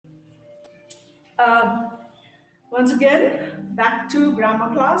Um, Once again, back to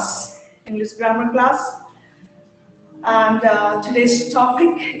grammar class, English grammar class. And today's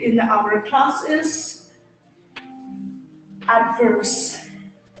topic in our class is adverbs.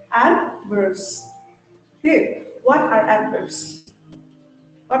 Adverbs. Here, what are adverbs?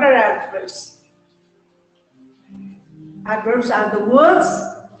 What are adverbs? Adverbs are the words.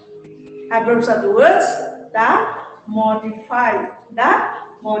 Adverbs are the words that modify.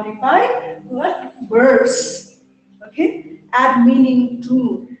 What? Verbs. Okay? Add meaning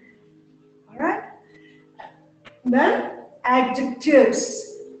to. Alright? Then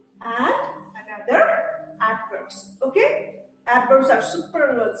adjectives and another adverbs. Okay? Adverbs are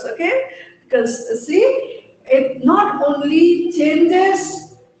super words. Okay? Because see, it not only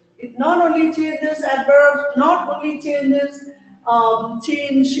changes adverbs, not only change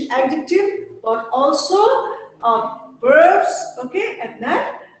adjective, but also verbs. Okay? And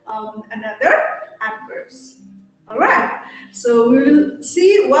then another adverbs. All right. So we will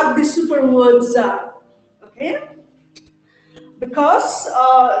see what the super words are. Okay. Because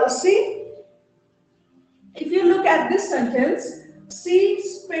see, if you look at this sentence, she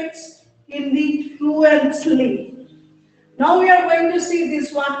speaks Hindi fluently. Now we are going to see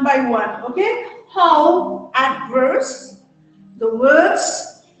this one by one. Okay. How adverbs, the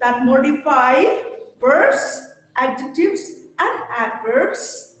words that modify verbs, adjectives, and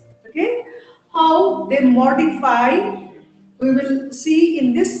adverbs. Okay. How they modify, we will see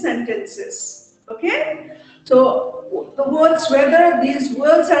in these sentences. Okay, so the words, whether these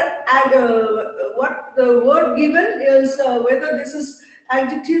words are what the word given is, whether this is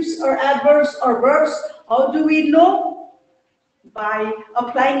adjectives or adverbs or verbs, how do we know? By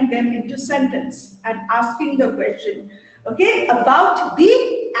applying them into sentence and asking the question, okay, about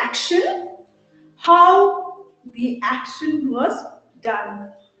the action, how the action was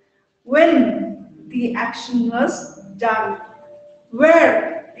done, when the action was done,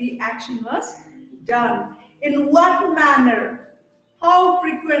 where the action was done, in what manner, how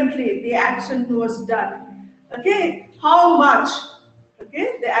frequently the action was done, okay, how much,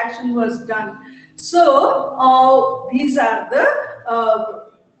 okay, the action was done. So these are the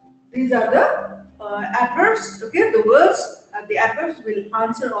adverbs. Okay, the words and the adverbs will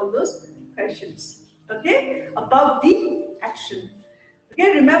answer all those questions. Okay, about the action.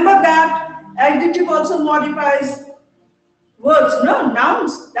 Okay, remember that adjective also modifies words, no,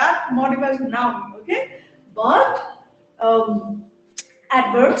 nouns, that modifies noun, okay? But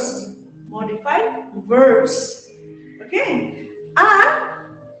adverbs modify verbs, okay?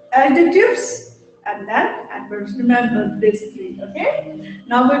 And adjectives and then adverbs, remember these three, okay?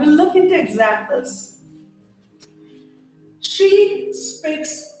 Now we will look into examples. She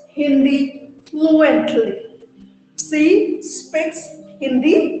speaks Hindi fluently. She speaks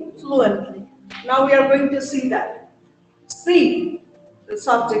Hindi fluently. Now we are going to see that. See, the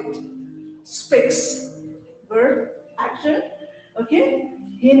subject, speaks, verb, action, okay,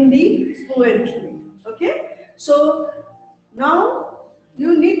 Hindi fluently, okay. So now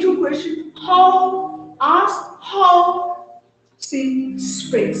you need to question ask how she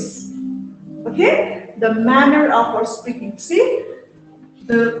speaks, okay, the manner of her speaking. See,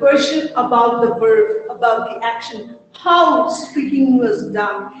 the question about the verb, about the action, how speaking was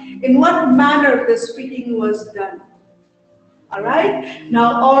done, in what manner the speaking was done. All right,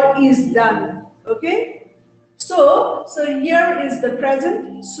 now or is done, okay. So here is the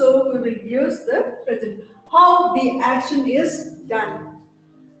present, so we will use the present, how the action is done.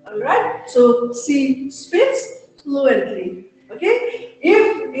 All right, so she speaks fluently, okay.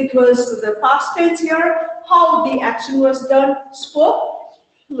 If it was the past tense here, how the action was done, spoke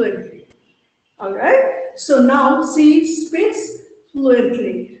fluently. All right, so now she speaks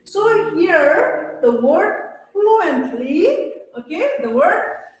fluently. So here the word fluently, okay, the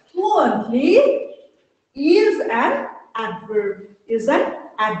word fluently is an adverb,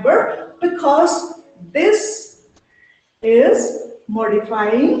 because this is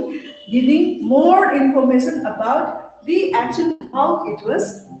modifying, giving more information about the action, how it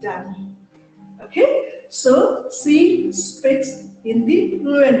was done. Okay, so she speaks Hindi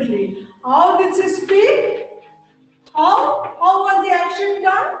fluently. How did she speak? How was the action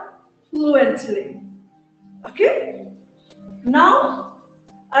done? Fluently. Okay. Now,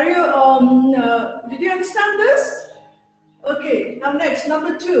 are you did you understand this? Okay. Now next,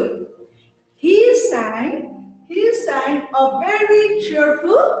 number 2. He sang a very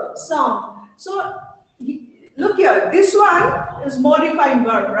cheerful song. So look here, this one is modifying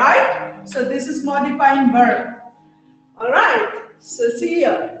verb, right? So this is modifying verb. All right. So see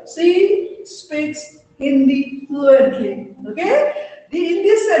here, she speaks Hindi fluently. Okay. In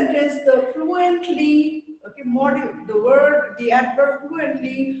this sentence, the fluently, okay, the adverb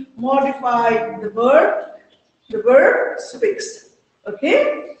fluently modified the verb speaks.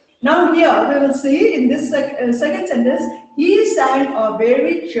 Okay. Now here we will see in this second sentence, he sang a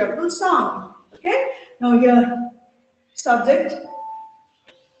very cheerful song. Okay. Now here, subject,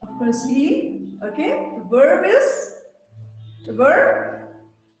 of course he. Okay. The verb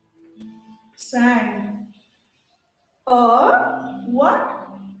sang a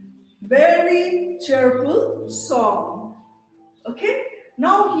what? Very cheerful song. Okay.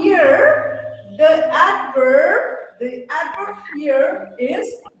 Now here the adverb here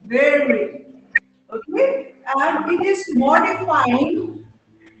is very. Okay, and it is modifying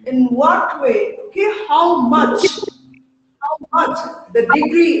in what way? Okay, how much the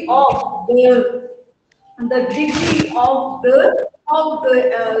degree of how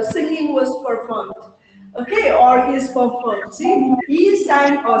the singing was performed. Okay, or is performed. See, he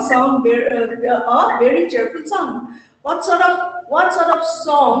sang a song, a very cheerful song. What sort of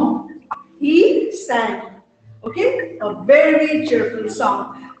song he sang? Okay, a very cheerful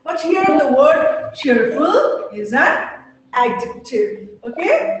song. But here the word cheerful is an adjective.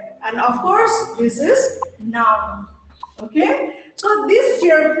 Okay, and of course this is noun. Okay, so this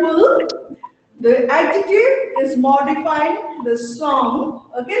cheerful, the adjective is modifying the song.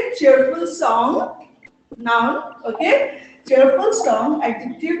 Okay, cheerful song, noun. Okay, cheerful song,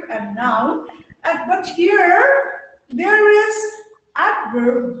 adjective and noun. But here there is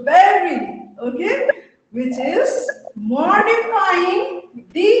adverb very. Okay, which is modifying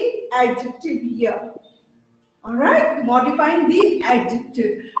the adjective here. All right, modifying the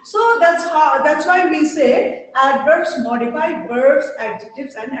adjective. So that's why we say adverbs modify verbs,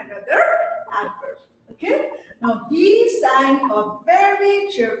 adjectives, and another adverb. Okay. Now he sang a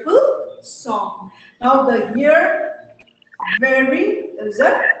very cheerful song. Now the here very is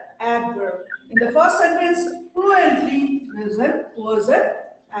an adverb. In the first sentence, fluently was an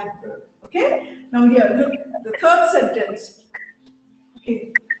adverb. Okay. Now here look the third sentence.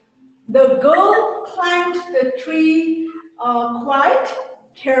 Okay. The girl climbed the tree quite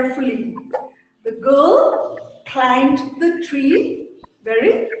carefully. The girl climbed the tree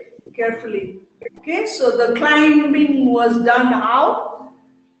very carefully. Okay, so the climbing was done how?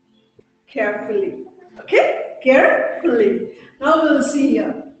 Carefully. Okay, carefully. Now we'll see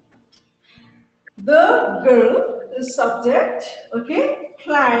here. The girl, the subject, okay,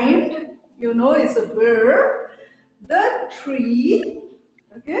 climbed, you know, is a verb. The tree,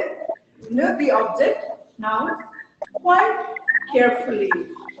 okay, know the object now quite carefully.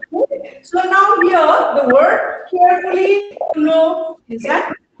 Okay. So now here the word carefully, you know, is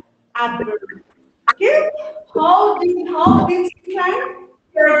an adverb. Okay, how did she climb?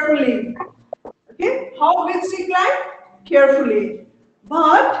 Carefully. Okay, how did she climb? Carefully.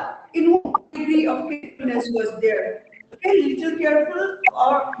 But in what degree of carefulness was there? Okay, little careful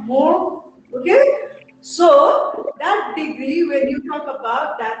or more? Okay. So that degree, when you talk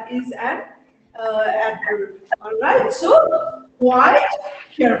about that, is an adverb. All right. So quite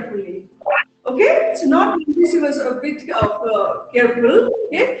carefully. Okay. It's not she was a bit of careful.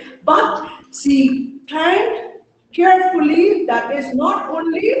 Okay. But see, timed carefully. That is not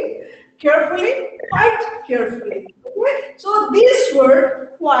only carefully, quite carefully. Okay. So this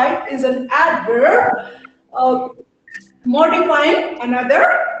word quite is an adverb modifying another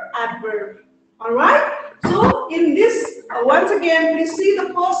adverb. All right. So in this, once again, we see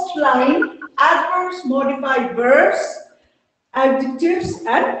the first line: adverbs modify verbs, adjectives,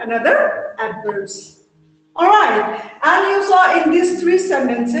 and another adverbs. All right. And you saw in these three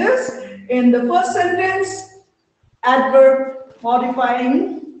sentences. In the first sentence, adverb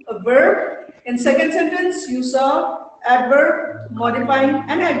modifying a verb. In second sentence, you saw adverb modifying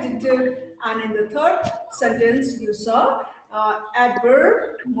an adjective, and in the third sentence, you saw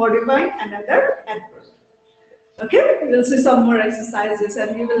adverb modifying another adverb. Okay, we'll see some more exercises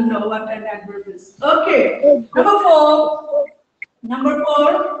and you will know what an adverb is. Okay, number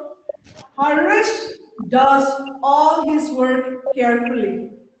four, Harish does all his work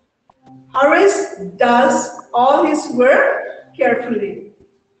carefully. Harish does all his work carefully.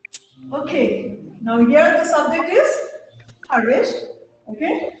 Okay, now here the subject is Harish.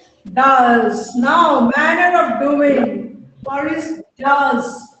 Okay, does. Now, manner of doing. Harish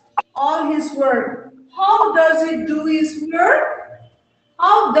does all his work. How does it do his work?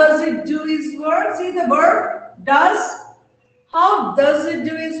 How does it do his work? See the verb does. How does it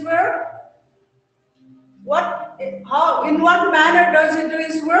do his work? In what manner does it do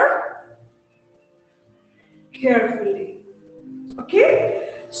his work? Carefully. Okay.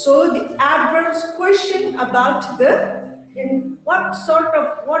 So the adverbs question about in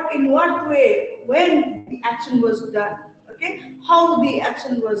in what way, when the action was done. Okay, how the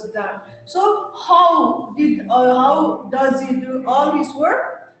action was done. So how does he do all his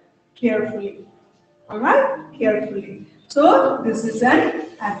work? Carefully. All right, carefully. So this is an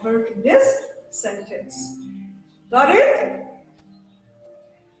adverb in this sentence. Got it?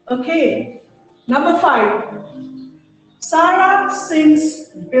 Okay. Number 5. Sarah sings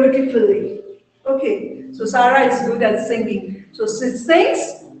beautifully. Okay, so Sarah is good at singing. So she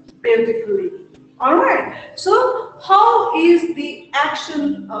sings beautifully. All right. So how is the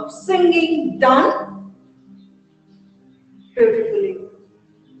action of singing done? Beautifully.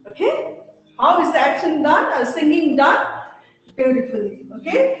 Okay. How is the action done? Singing done? Beautifully.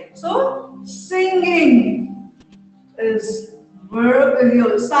 Okay. So singing is verb.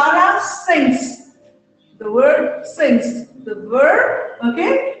 Sarah sings. The word sings. The verb.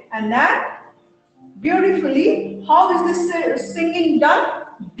 Okay. And then beautifully. How is this singing done?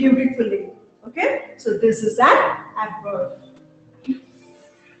 Beautifully. Okay. So this is an adverb.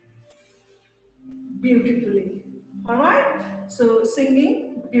 Beautifully. All right. So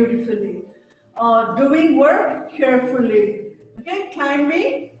singing beautifully. Doing work carefully. Okay.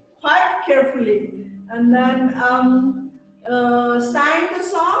 Climbing quite carefully. And then sang the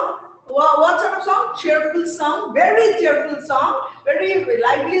song. What sort of song? Cheerful song. Very cheerful song. Very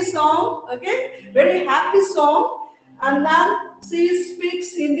lively song. Okay. Very happy song. And then she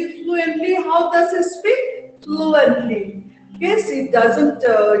speaks Hindi fluently. How does she speak? Fluently. Okay. She doesn't,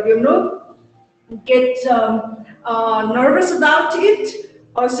 get nervous about it,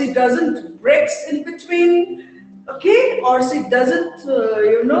 or she doesn't breaks in between, okay, or she doesn't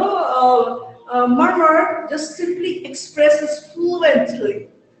murmur, just simply expresses fluently.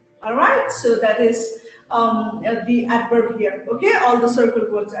 All right, so that is the adverb here. Okay, all the circle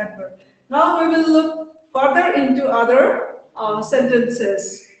words adverb. Now we will look further into other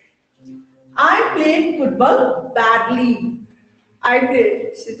sentences. I played football badly. I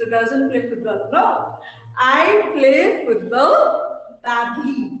play. She doesn't play football. No. I play football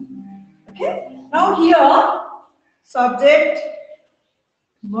badly. Okay. Now here, subject,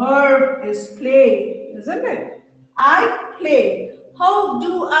 verb is play, isn't it? I play. How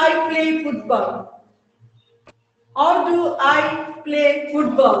do I play football? How do I play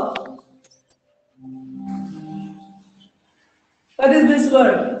football? What is this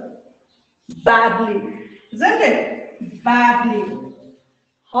word? Badly. Isn't it? Badly.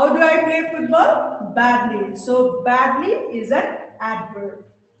 How do I play football? Badly. So badly is an adverb.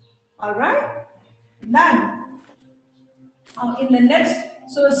 All right. Then in the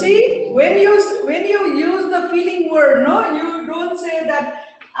next, so see, when you use the feeling word, no, you don't say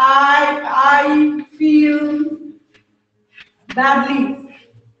that I feel badly.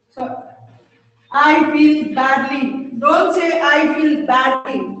 So I feel badly. Don't say I feel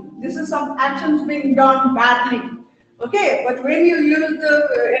badly. This is some actions being done badly. Okay, but when you use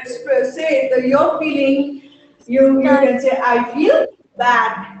the your feeling, you can say I feel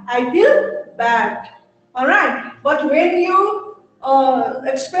bad. I feel bad. All right. But when you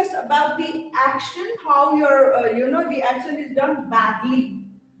express about the action, how your the action is done badly.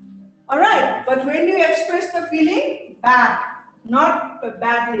 All right. But when you express the feeling, bad, not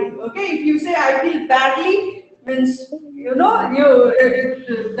badly. Okay. If you say I feel badly, means it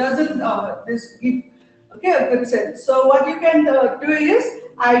doesn't this give. Okay, a good sense. So what you can do is,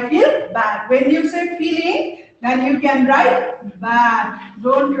 I feel bad. When you say feeling, then you can write bad.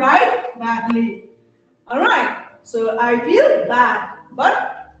 Don't write badly. All right. So I feel bad.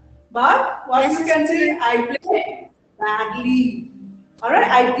 But what you can say, I play badly. All right.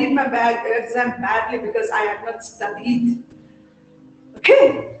 I did my exam badly because I have not studied.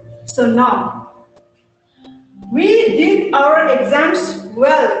 Okay. So now we did our exams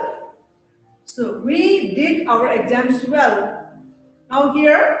well. So we did our exams well. Now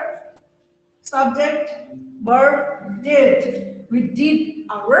here, subject, verb, did. We did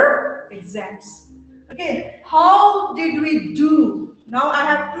our exams. Okay, how did we do? Now I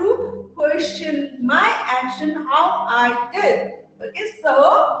have to question my action, how I did. Okay,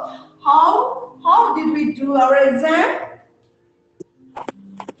 so how did we do our exam?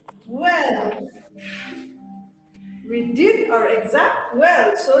 Well. We did our exam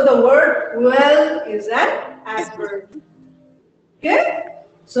well. So the word well is an adverb. Okay?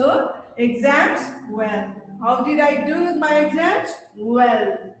 So exams well. How did I do with my exams?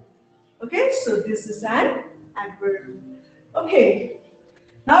 Well. Okay? So this is an adverb. Okay.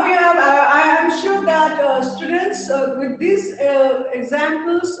 Now you have, I am sure that students with these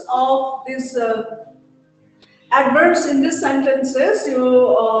examples of these adverbs in these sentences,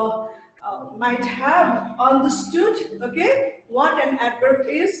 you might have understood, okay, what an adverb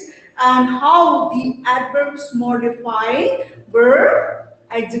is and how the adverbs modify verb,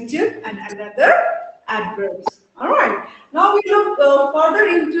 adjective, and another adverbs. All right. Now we look further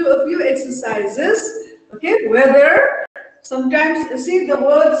into a few exercises. Okay, whether sometimes see the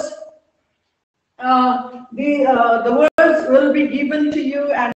words. The words will be given to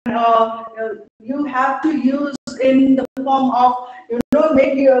you, and you have to use in the form of,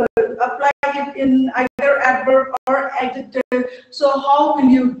 maybe apply it in either adverb or adjective. So how will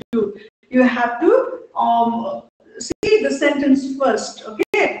you do? You have to see the sentence first.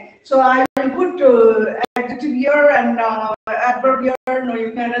 Okay, so I will put adjective here and adverb here. No,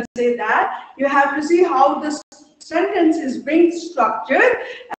 you cannot say that. You have to see how the sentence is being structured,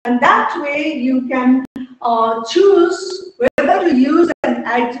 and that way you can choose whether to use an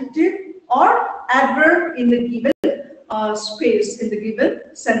adjective or adverb in the given space, in the given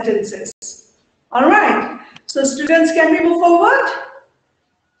sentences. All right. So students, can we move forward?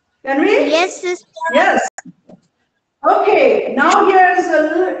 Can we? Yes, sister. Yes. Okay. Now here is a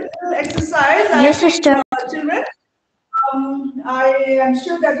little exercise. Yes, sister. Children, I am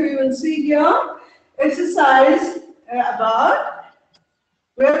sure that we will see here exercise about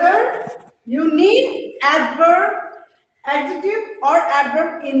whether you need adverb, adjective, or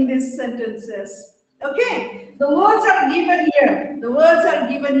adverb in these sentences. Okay, the words are given here. The words are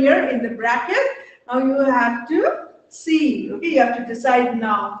given here in the bracket. Now you have to see. Okay, you have to decide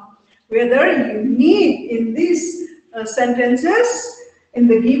now whether you need in these sentences, in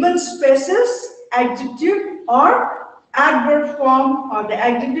the given spaces, adjective or adverb form or the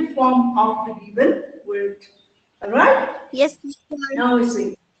adjective form of the given word. All right? Yes. Now we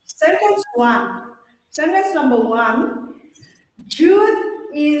see. Sentence 1. Sentence number 1. Jude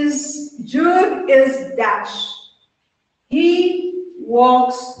is dash. He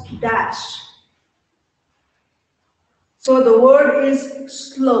walks dash. So the word is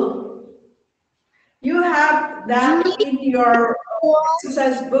slow. You have that in your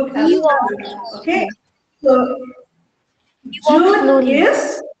exercise book as well. Okay? So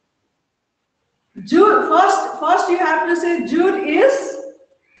Jude, first you have to say Jude is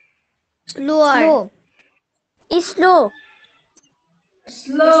slow. Is slow.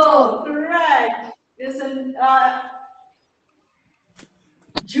 Slow. Correct. Listen,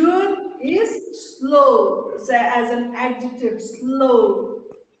 Jude is slow. Say as an adjective, slow.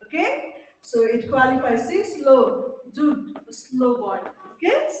 Okay? So it qualifies. See, slow. Jude, slow boy.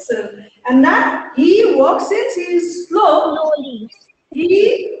 Okay? So, and that he walks, since he is slow. Slowly.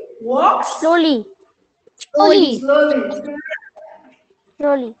 He walks Slowly. slowly.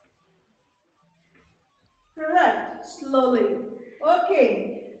 Slowly. Correct. Slowly.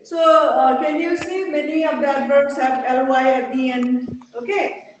 Okay. So can you see many of the adverbs have ly at the end?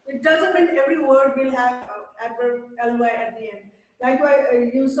 Okay. It doesn't mean every word will have adverb ly at the end.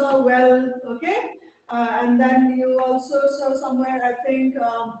 Likewise, you saw well. Okay. And then you also saw somewhere, I think,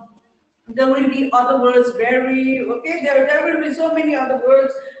 there will be other words, very, okay, there will be so many other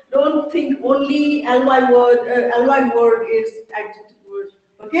words. Don't think only ly word is adjective word.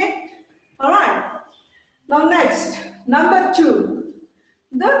 Okay. All right. Now next, number 2.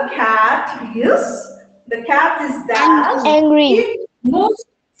 The cat is that angry. It moves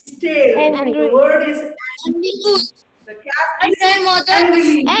its tail. Angry. The word is angry. The cat is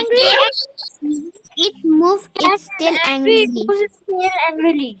angry. Angry. It moved its tail angrily.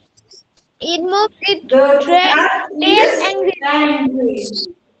 It moved its The tail cat is angrily. angry.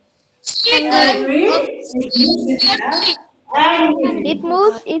 Angry. It moves its tail angrily. It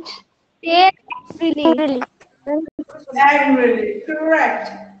moves its tail angrily. Angrily. Correct.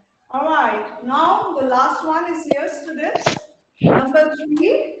 All right. Now the last one is here, students. Number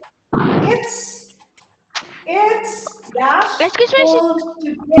 3. It's dash cold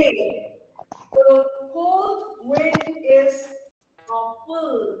today. The cold wind is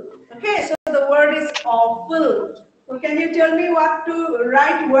awful. Okay, so the word is awful. So can you tell me what to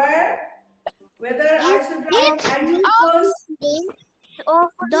write where? Whether I should write adjective first? The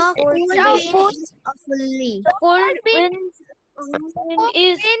cold is awfully. Cold wind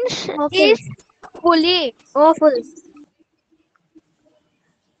is fully Awful.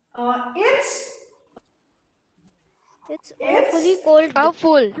 it's It's awfully cold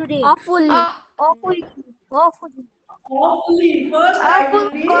Awful. today. Awfully. Awfully. awfully. First, I will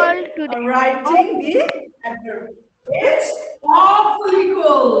be cold today. writing the adverb. It's awfully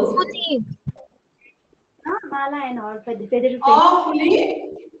cold.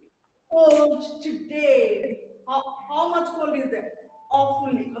 Awfully cold today. How much cold is there?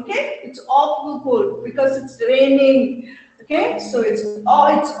 Awfully. Okay, it's awful cold because it's raining. Okay, so it's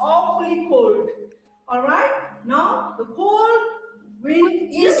awfully cold. All right. Now the cold wind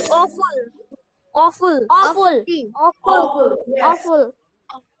Is is awful. Awful. Awful. Awful. awful. Yes, Awful.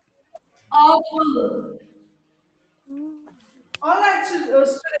 awful. All right, so,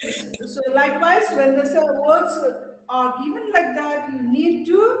 students. So likewise, when the words are given like that, you need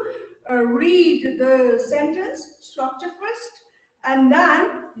to read the sentence structure first, and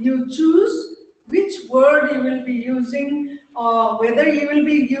then you choose which word you will be using, whether you will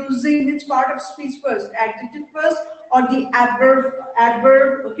be using which part of speech first, adjective first, or the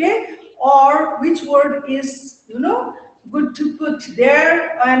adverb, okay, or which word is, good to put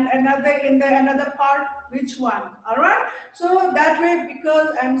there, and another in the another part, which one. All right, so that way,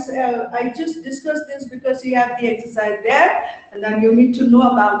 because I just discussed this because you have the exercise there, and then you need to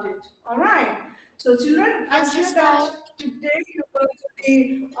know about it. All right, so children, I'm Yes, sure sister. that today you're going to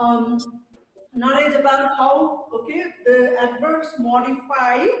be knowledge about how, okay, the adverbs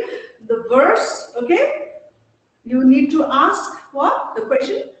modify the verbs. Okay, you need to ask what the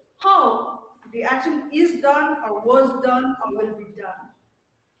question, how the action is done or was done or will be done.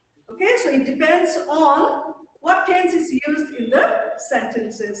 Okay, so it depends on what tense is used in the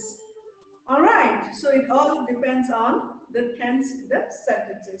sentences. All right, so it all depends on the tense in the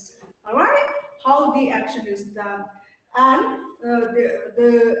sentences. All right, how the action is done, and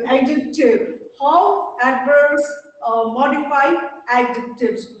the adjective, how adverbs modify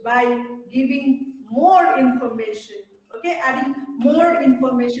adjectives by giving more information. Okay, adding more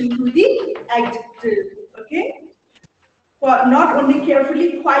information to the adjective. Okay, not only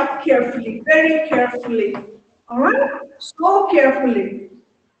carefully, quite carefully, very carefully. All right, so carefully.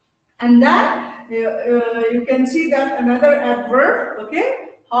 And then you can see that another adverb,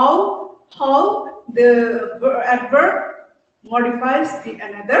 okay, how the adverb modifies the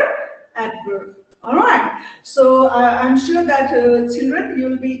another adverb. All right, so I'm sure that children,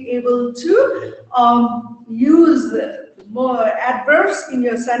 you'll be able to use more adverbs in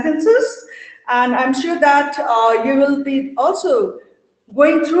your sentences, and I'm sure that you will be also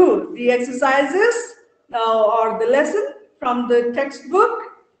going through the exercises or the lesson from the textbook.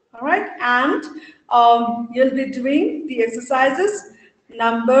 All right, and you'll be doing the exercises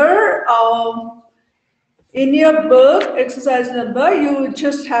number in your book. Exercise number, you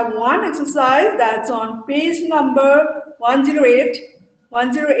just have one exercise that's on page number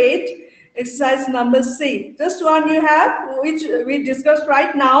 108, exercise number C. Just one you have, which we discussed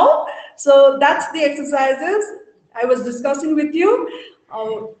right now. So that's the exercises I was discussing with you.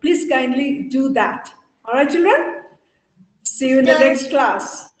 Please kindly do that. All right, children? See you in the Sister. next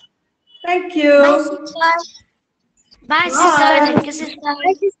class. Thank Bye, you. sister. Bye, sister. Bye. Thank you, sister.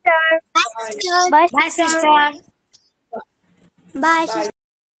 Bye, sister. Bye, Bye. sister. Bye, Bye, sister. sister. Bye, Bye. sister.